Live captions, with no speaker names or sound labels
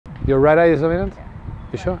Your right eye is dominant? Yeah.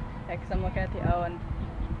 You sure? Yeah, because I'm looking at the O and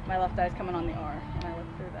my left eye is coming on the R when I look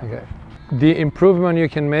through that. Okay. The improvement you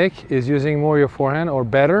can make is using more your forehand or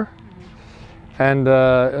better. And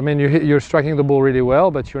I mean, you're striking the ball really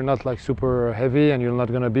well, but you're not like super heavy and you're not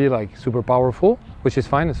going to be like super powerful, which is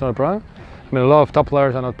fine, it's not a problem. I mean, a lot of top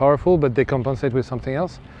players are not powerful, but they compensate with something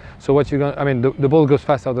else. So what you're going to, I mean, the ball goes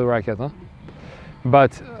fast out of the racket, huh?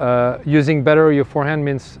 But using better your forehand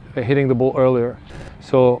means hitting the ball earlier.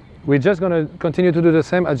 So we're just going to continue to do the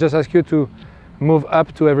same. I just ask you to move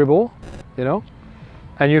up to every ball, you know,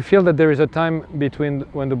 and you feel that there is a time between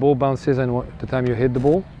when the ball bounces and the time you hit the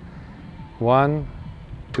ball. 1,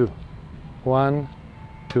 2, 1,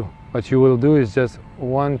 2. What you will do is just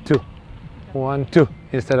 1, 2, 1, 2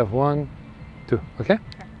 instead of 1, 2. Okay?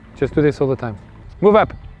 Just do this all the time. Move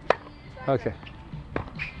up. Okay.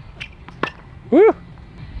 Woo!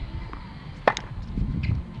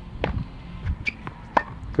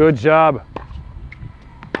 Good job.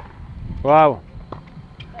 Wow.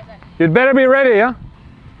 You'd better be ready, huh?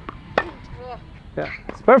 Yeah.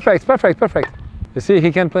 It's perfect. Perfect. Perfect. You see,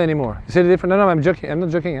 he can't play anymore. You see the difference? No, I'm joking. I'm not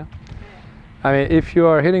joking. Huh? I mean, if you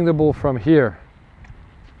are hitting the ball from here,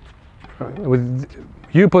 with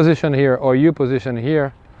you position here or you position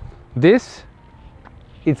here,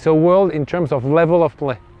 it's a world in terms of level of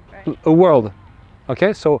play. Right. A world.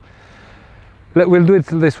 Okay, so we'll do it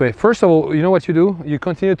this way. First of all, you know what you do? You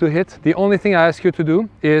continue to hit. The only thing I ask you to do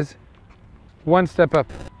is one step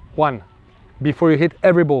up. One. Before you hit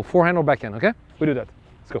every ball, forehand or backhand. Okay? We do that.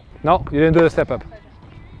 Let's go. No, you didn't do the step up.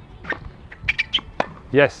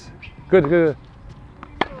 Yes. Good, good.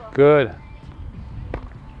 Good.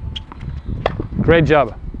 Great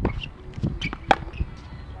job.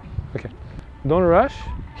 Okay. Don't rush.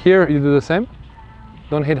 Here you do the same.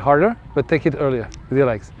 Don't hit harder, but take it earlier with your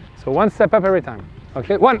legs. So one step up every time.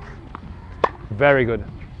 Okay, 1. Very good.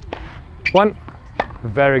 1.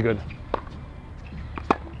 Very good.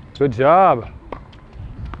 Good job.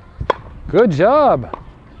 Good job.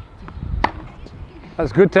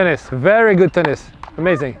 That's good tennis. Very good tennis.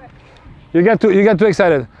 Amazing. You got too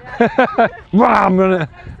excited. Yeah.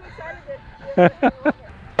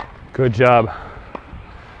 Good job.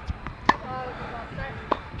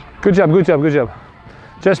 Good job, good job, good job.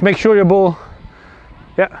 Just make sure your ball,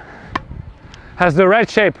 yeah, has the right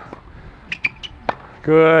shape.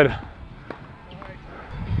 Good.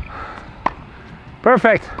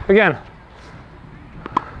 Perfect. Again.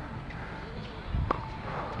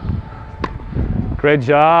 Great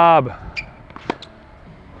job.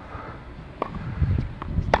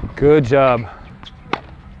 Good job.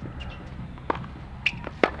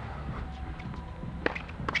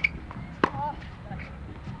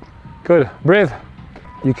 Good. Breathe.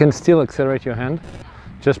 You can still accelerate your hand,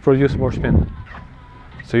 just produce more spin.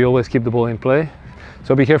 So you always keep the ball in play.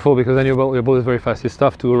 So be careful, because then your ball is very fast. It's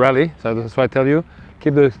tough to rally. So that's why I tell you,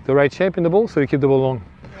 keep the right shape in the ball, so you keep the ball long.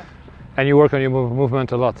 Yeah. And you work on your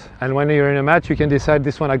movement a lot. And when you're in a match, you can decide,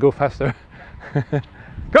 this one I go faster.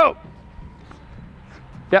 Go!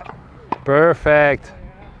 Yeah. Perfect.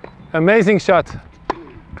 Amazing shot.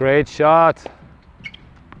 Great shot.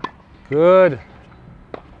 Good.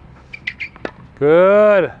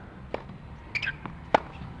 Good.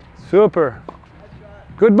 Super.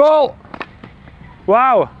 Good ball.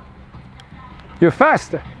 Wow. You're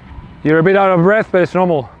fast. You're a bit out of breath, but it's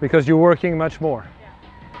normal because you're working much more.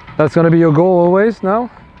 That's going to be your goal always now,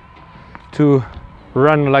 to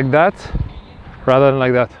run like that rather than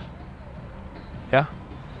like that. Yeah.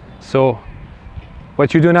 So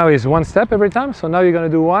what you do now is one step every time. So now you're going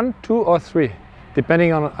to do 1, 2, or 3,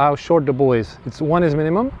 depending on how short the ball is. It's 1 is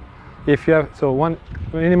minimum. If you have, so 1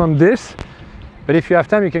 minimum this, but if you have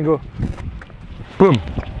time, you can go boom.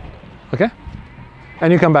 Okay,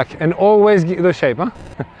 and you come back and always give the shape, huh?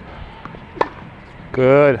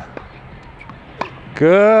 Good.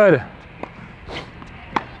 Good.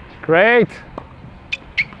 Great.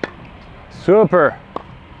 Super.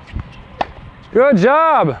 Good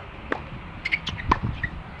job.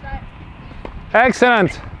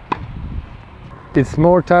 Excellent. It's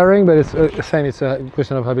more tiring, but it's same. It's a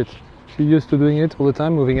question of habit. If you're used to doing it all the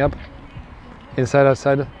time, moving up, inside,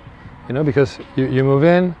 outside, you know, because you move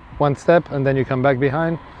in, one step, and then you come back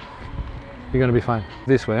behind, you're gonna be fine.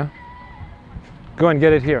 This way, huh? Go and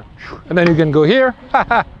get it here. And then you can go here,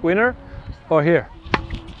 winner, or here,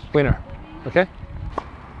 winner. Okay?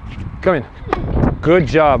 Come in. Good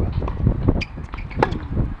job.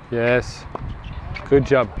 Yes. Good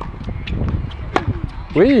job.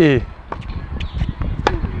 Whee!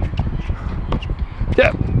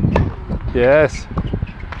 Yeah. Yes.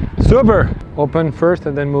 Super. Open first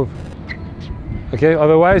and then move. Okay,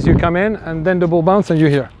 otherwise you come in and then the ball bounce and you're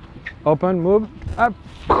here. open, move, up.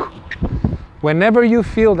 Whenever you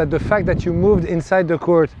feel that the fact that you moved inside the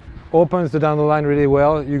court opens the down the line really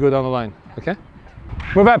well, you go down the line, okay?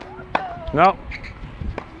 Move up. No.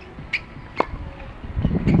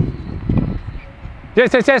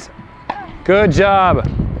 Yes, yes, yes. Good job.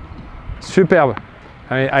 Superb.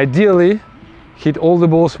 I mean, ideally, hit all the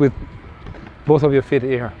balls with both of your feet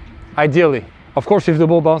here. Ideally. Of course, if the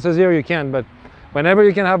ball bounces here, you can, but whenever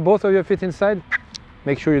you can have both of your feet inside,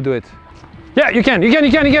 make sure you do it. Yeah, you can.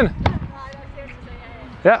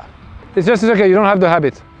 Yeah, it's okay, you don't have the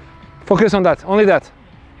habit. Focus on that, only that.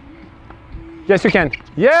 Yes, you can.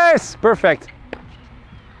 Yes, perfect.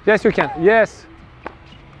 Yes, you can. Yes.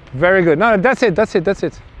 Very good. No, that's it.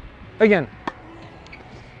 Again.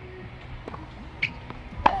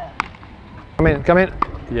 Come in.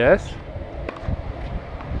 Yes.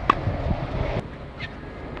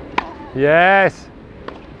 Yes.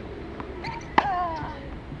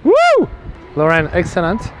 Woo! Lauren,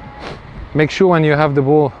 excellent. Make sure when you have the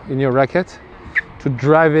ball in your racket to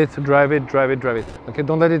drive it. Okay,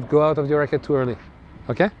 don't let it go out of your racket too early.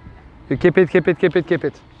 Okay? You keep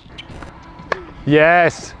it.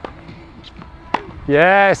 Yes.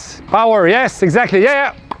 Yes. Power. Yes, exactly.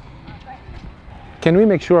 Yeah. Can we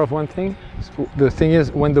make sure of one thing? The thing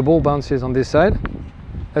is, when the ball bounces on this side,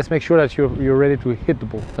 let's make sure that you're ready to hit the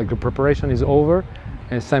ball. Like the preparation is over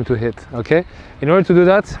and it's time to hit. Okay? In order to do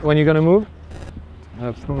that, when you're gonna move,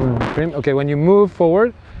 okay, when you move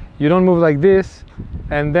forward, you don't move like this,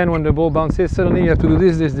 and then when the ball bounces, suddenly you have to do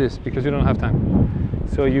this, because you don't have time.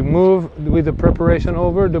 So you move with the preparation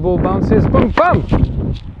over, the ball bounces, boom, bam!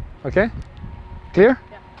 Okay? Clear?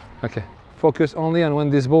 Yeah. Okay. Focus only on when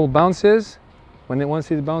this ball bounces.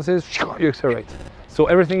 Once it bounces, you accelerate. So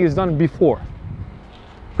everything is done before.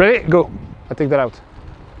 Ready? Go. I take that out.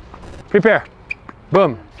 Prepare.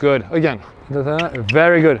 Boom. Good. Again.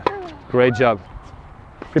 Very good. Great job.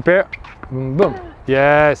 Prepare. Boom, boom.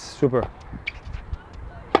 Yes, super.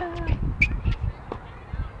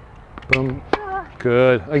 Boom.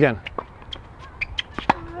 Good. Again.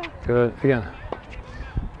 Good. Again.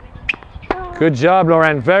 Good job,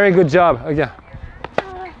 Lauren. Very good job. Again.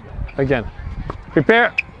 Again.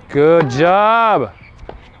 Prepare. Good job.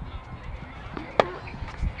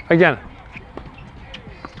 Again.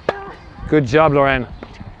 Good job, Lauren.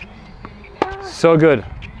 So good.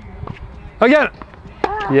 Again.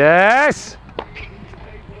 Yes.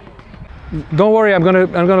 Don't worry, I'm gonna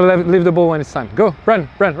leave the ball when it's time. Go, run.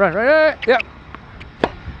 Yeah.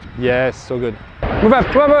 Yes, so good. Move up.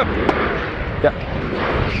 Yeah.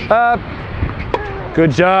 Up.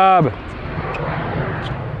 Good job.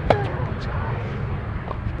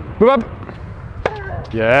 Move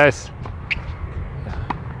up. Yes.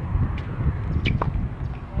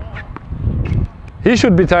 He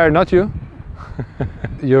should be tired, not you.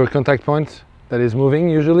 Your contact point that is moving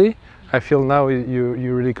usually, I feel now you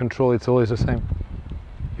really control, it's always the same.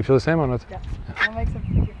 You feel the same or not? Yeah. That makes it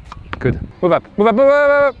easier. Good. Move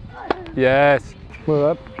up. Yes. Move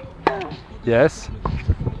up. Yes.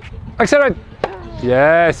 Accelerate.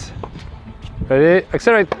 Yes. Ready?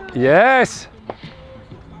 Accelerate. Yes.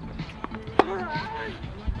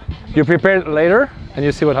 You prepared later and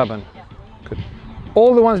you see what happened. Yeah. Good.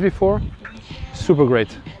 All the ones before, super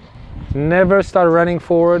great. Never start running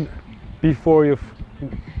forward before you've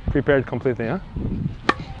prepared completely, huh?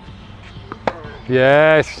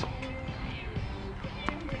 Yes.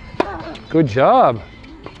 Good job.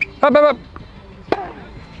 Up.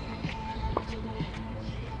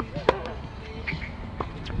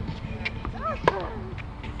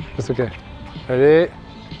 That's okay. Ready?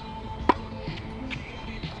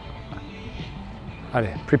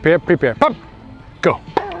 Allez, prepare. Pop. Go.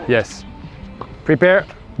 Yes. Prepare.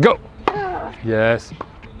 Go. Yes.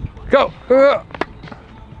 Go.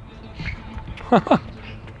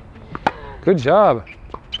 Good job.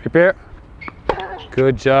 Prepare.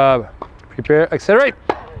 Good job. Prepare. Accelerate.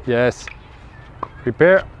 Yes.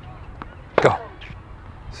 Prepare. Go.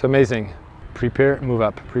 It's amazing. Prepare, move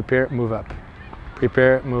up. Prepare, move up.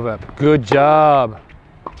 Prepare, move up. Good job.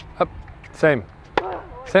 Up. Same.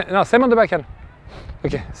 No, same on the backhand.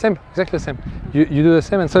 Okay, same. Exactly the same. You do the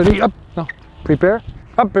same and suddenly up. No. Prepare.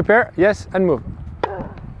 Up, prepare. Yes, and move.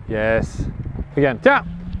 Yes. Again. Yeah.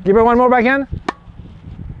 Give her one more backhand.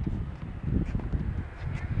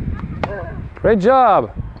 Great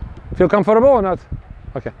job. Feel comfortable or not?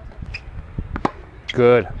 Okay.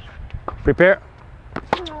 Good. Prepare.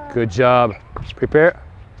 Good job. Prepare.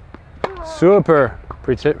 Super.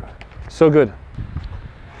 Prepare. So good.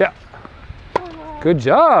 Yeah. Good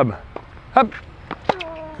job. Up.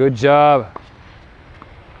 Good job.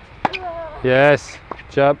 Yes.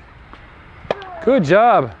 Job. Good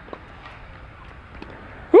job.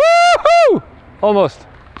 Almost.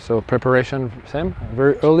 So preparation, same.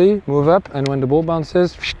 Very early, move up, and when the ball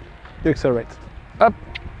bounces, you accelerate. Up.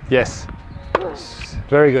 Yes.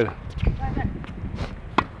 Very good.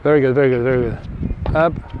 Very good, very good, very good.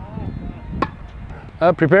 Up.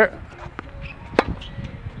 Up, prepare.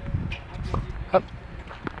 Up.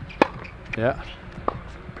 Yeah.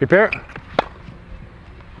 Prepare.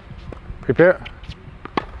 Prepare.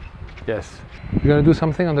 Yes. You're gonna do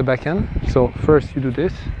something on the back end. So first you do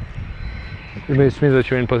this. It means that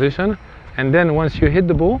you're in position. And then once you hit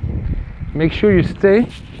the ball, make sure you stay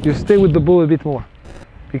with the ball a bit more.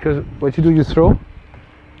 Because what you do, you throw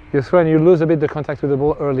and you lose a bit the contact with the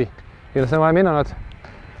ball early. You understand what I mean or not?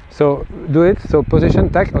 So do it. So position,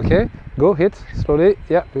 tack, okay. Go, hit, slowly,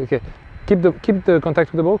 yeah, okay. Keep the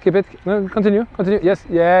contact with the ball, keep it, no, continue, yes,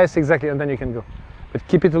 yes, exactly, and then you can go. But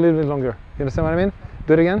keep it a little bit longer. You understand what I mean?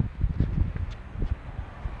 Do it again.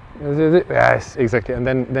 Yes, exactly, and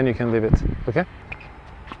then you can leave it, okay?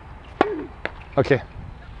 Okay,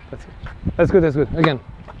 that's good, again.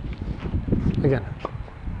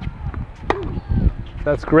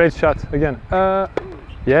 That's great shot, again.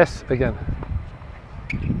 Yes, again.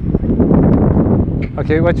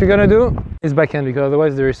 Okay, what you're gonna do is backhand, because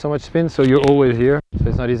otherwise there is so much spin, so you're always here, so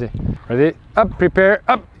it's not easy. Ready? Up, prepare,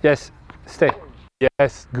 up, yes, stay.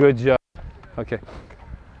 Yes, good job. Okay.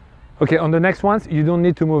 Okay, on the next ones, you don't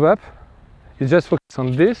need to move up. You just focus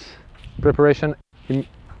on this, preparation,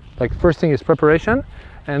 like first thing is preparation,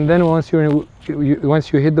 and then once you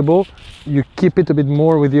hit the ball, you keep it a bit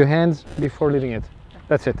more with your hands before leaving it.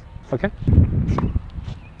 That's it, okay?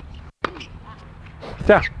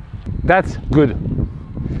 Yeah, that's good.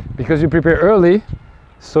 Because you prepare early,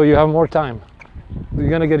 so you have more time. You're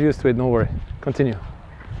gonna get used to it, don't worry. Continue.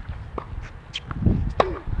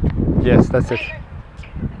 Yes, that's it.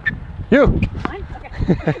 You!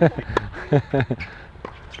 Okay.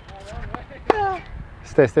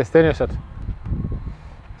 Stay in your shot.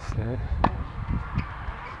 Stay.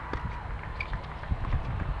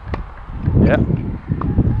 Yeah.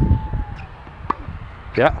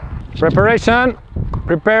 Yeah. Preparation.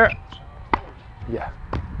 Prepare. Yeah.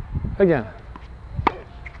 Again.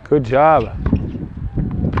 Good job.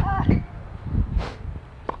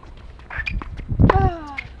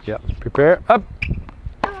 Yeah. Prepare. Up.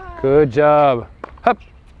 Good job. Up.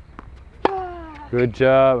 Good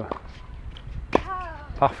job.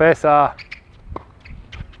 Parfait ça.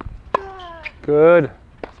 Good.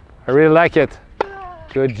 I really like it.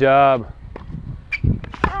 Good job.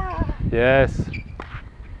 Yes.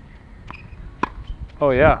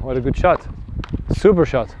 Oh yeah, what a good shot. Super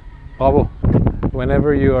shot. Bravo.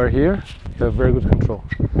 Whenever you are here, you have very good control.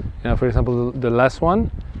 Now, for example, the last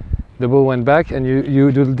one, the ball went back and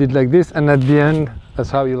you did like this, and at the end, that's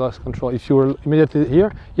how you lost control. If you were immediately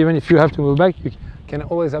here, even if you have to move back, you can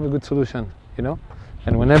always have a good solution, you know?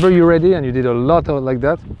 And whenever you're ready and you did a lot of like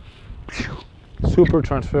that, super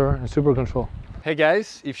transfer and super control. Hey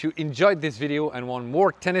guys, if you enjoyed this video and want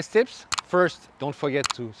more tennis tips, first, don't forget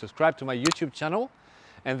to subscribe to my YouTube channel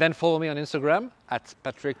and then follow me on Instagram at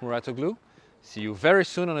Patrick Mouratoglou. See you very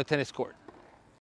soon on a tennis court.